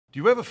Do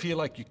you ever feel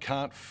like you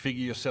can't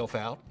figure yourself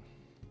out?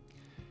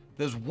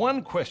 There's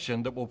one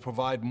question that will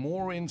provide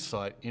more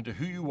insight into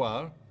who you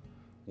are,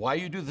 why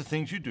you do the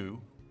things you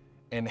do,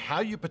 and how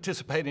you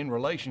participate in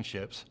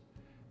relationships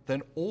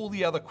than all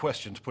the other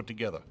questions put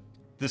together.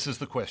 This is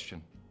the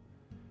question.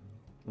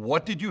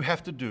 What did you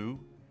have to do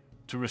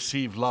to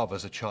receive love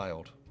as a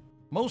child?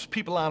 Most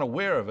people aren't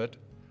aware of it,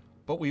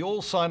 but we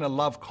all sign a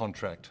love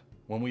contract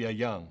when we are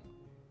young.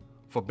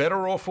 For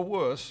better or for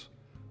worse,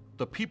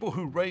 the people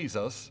who raise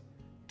us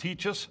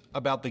teach us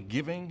about the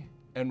giving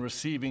and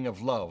receiving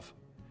of love.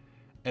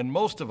 And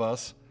most of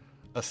us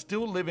are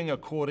still living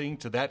according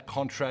to that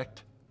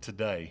contract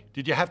today.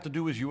 Did you have to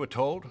do as you were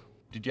told?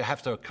 Did you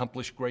have to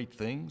accomplish great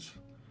things?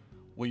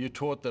 Were you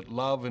taught that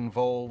love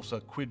involves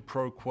a quid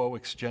pro quo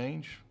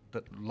exchange?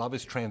 That love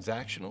is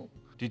transactional?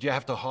 Did you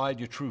have to hide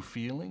your true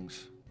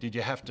feelings? Did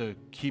you have to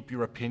keep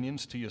your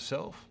opinions to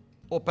yourself?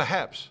 Or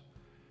perhaps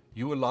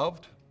you were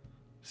loved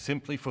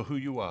simply for who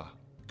you are.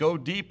 Go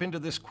deep into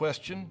this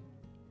question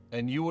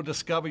and you will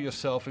discover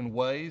yourself in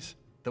ways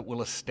that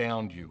will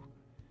astound you.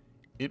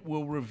 It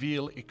will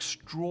reveal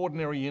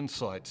extraordinary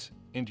insights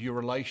into your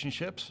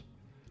relationships,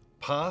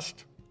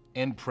 past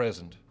and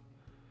present.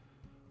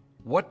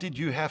 What did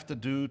you have to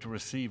do to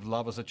receive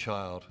love as a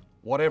child?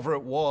 Whatever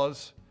it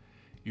was,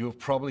 you have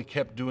probably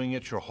kept doing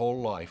it your whole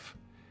life.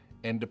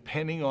 And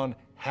depending on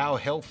how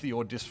healthy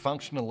or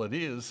dysfunctional it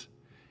is,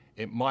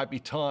 it might be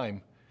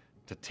time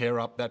to tear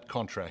up that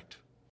contract.